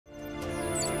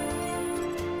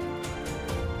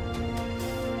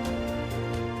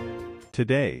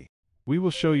Today, we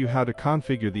will show you how to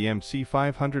configure the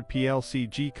MC500 PLC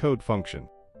G-code function.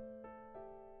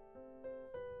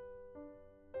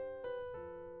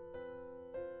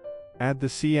 Add the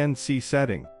CNC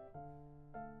setting.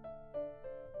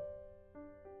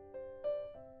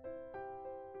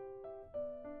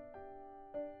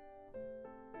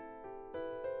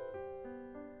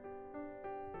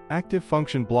 Active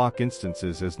function block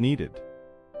instances as needed.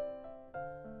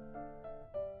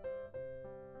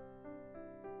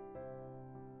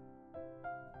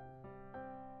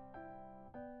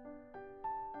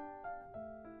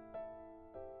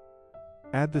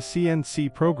 Add the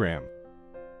CNC program.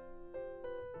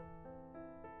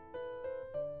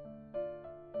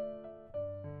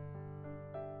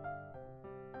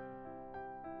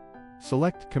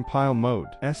 Select Compile Mode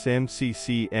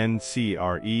SMCCNCREF.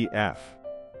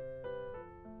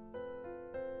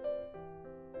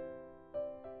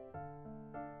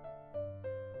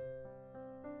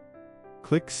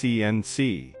 Click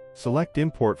CNC. Select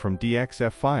Import from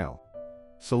DXF file.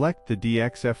 Select the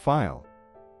DXF file.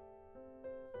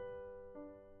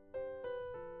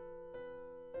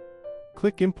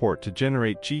 Click Import to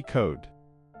generate G-code.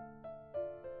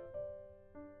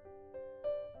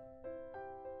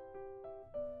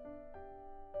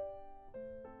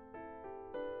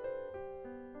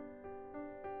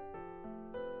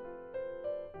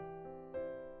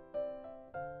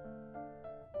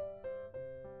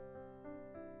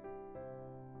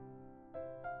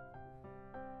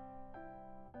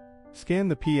 Scan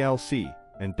the PLC,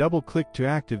 and double-click to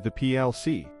activate the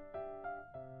PLC.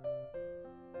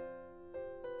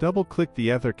 Double-click the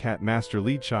EtherCAT master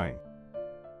Leadshine.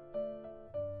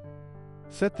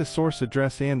 Set the source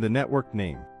address and the network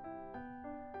name.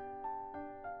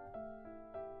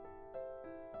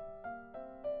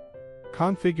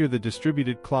 Configure the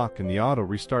distributed clock and the auto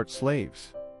restart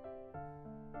slaves.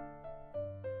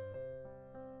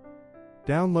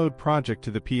 Download project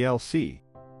to the PLC.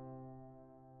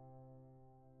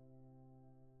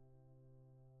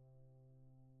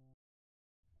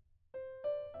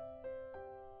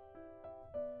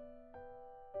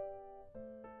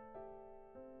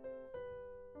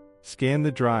 Scan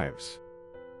the drives.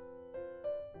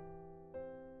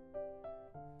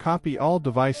 Copy all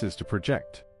devices to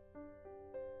project.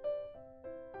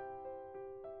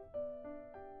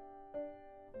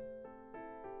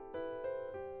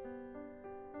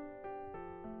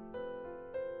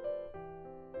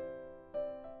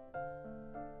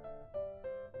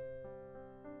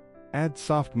 Add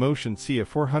soft motion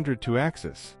CA400 to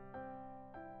axis.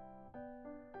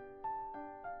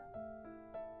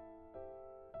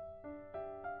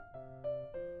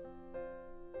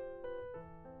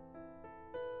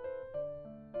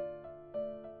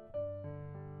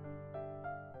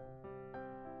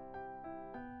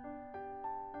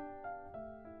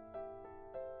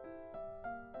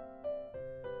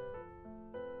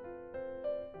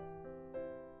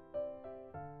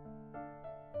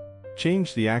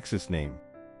 Change the axis name.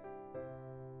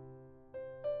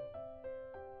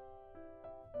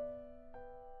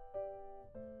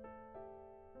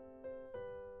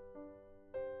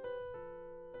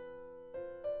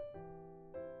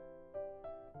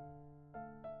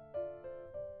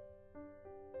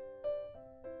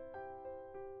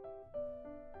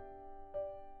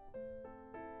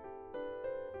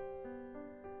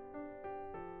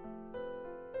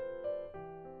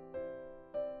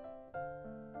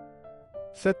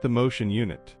 Set the motion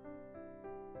unit.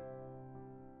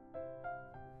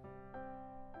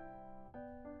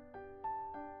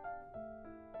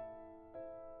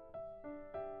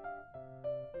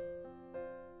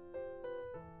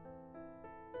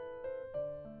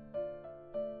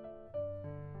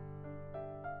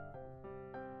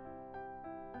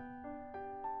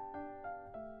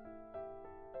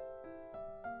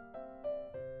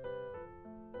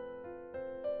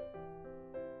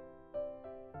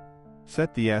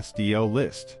 Set the SDO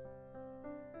list.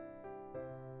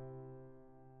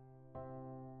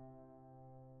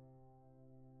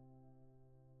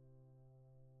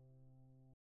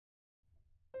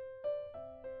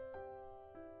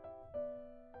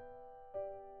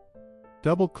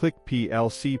 Double-click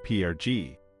PLC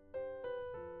PRG.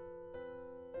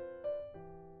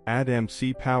 Add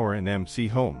MC Power and MC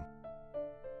Home.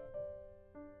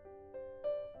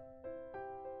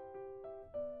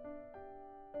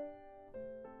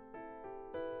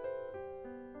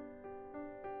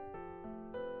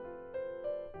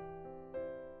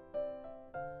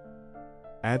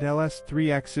 Add LS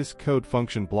 3-axis code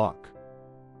function block.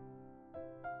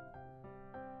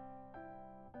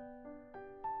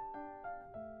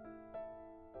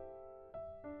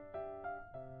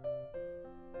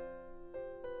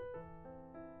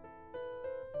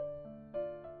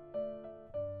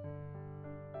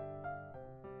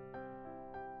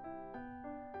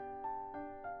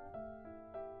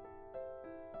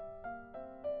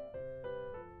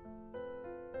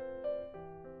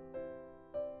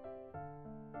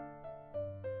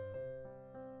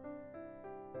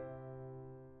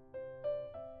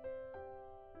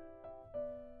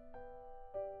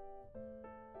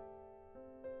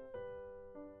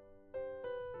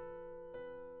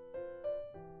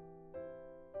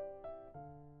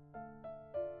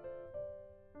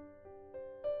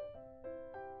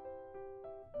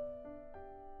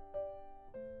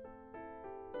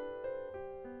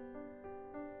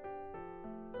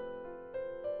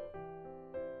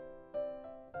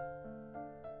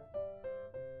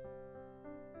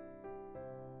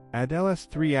 Add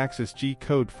ls3-axis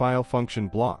G-code file function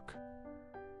block.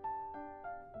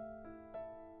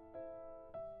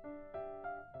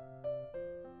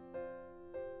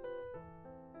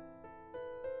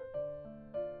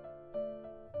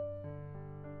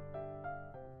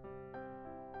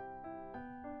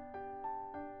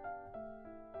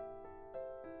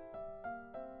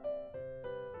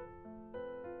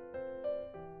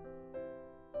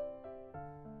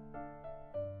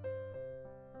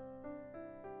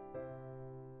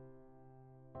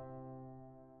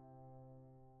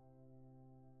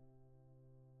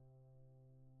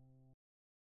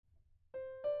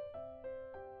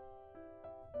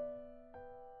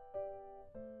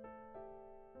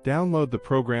 Download the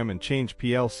program and change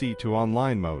PLC to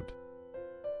online mode.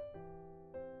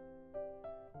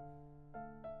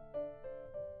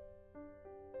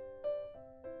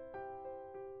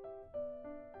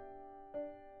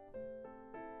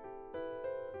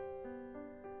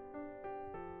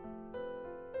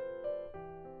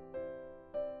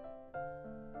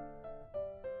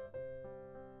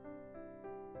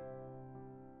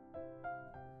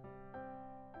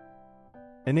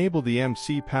 Enable the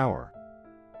MC power.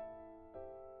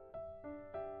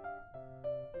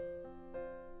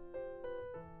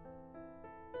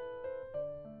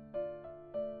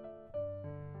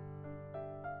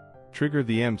 Trigger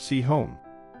the MC home.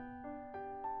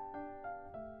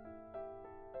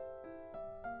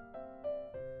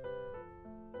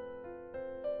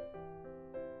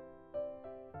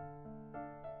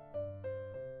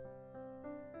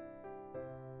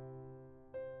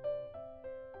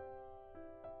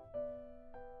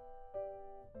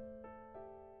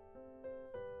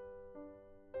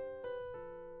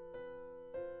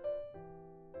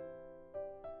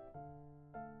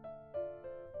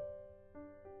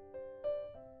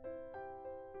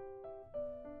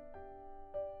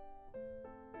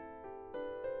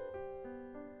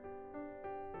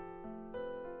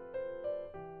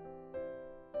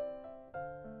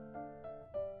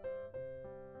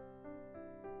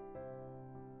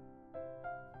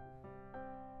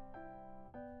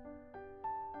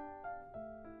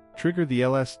 Trigger the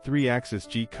ls3-axis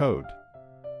G-code.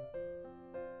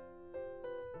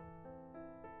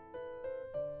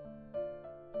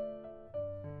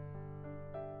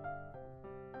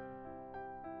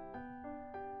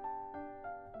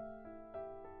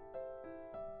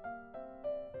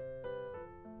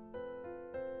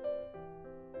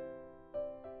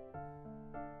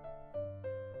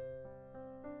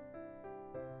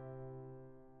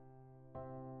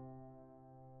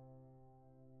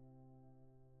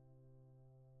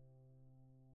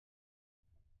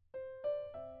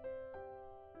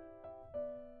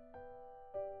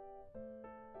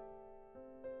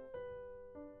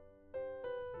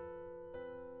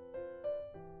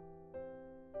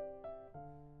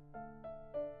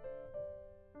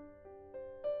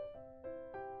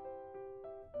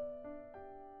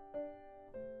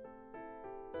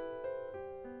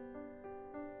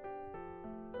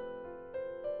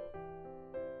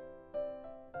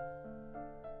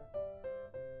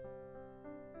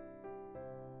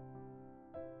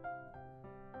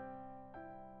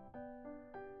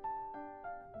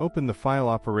 Open the File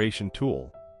Operation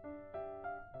tool.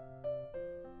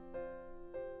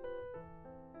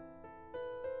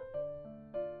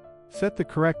 Set the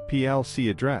correct PLC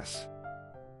address.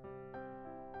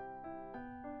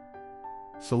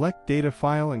 Select Data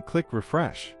File and click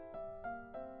Refresh.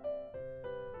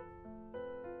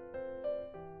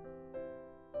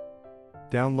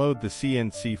 Download the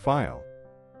CNC file.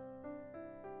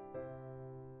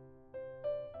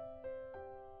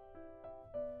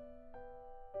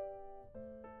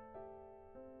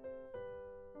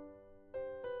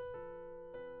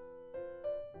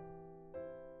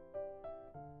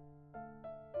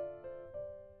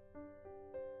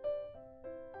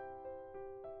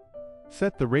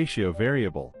 Set the ratio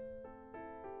variable.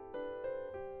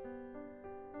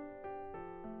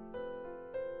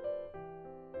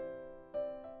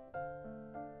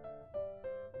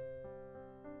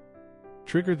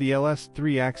 Trigger the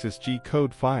ls3-axis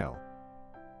G-code file.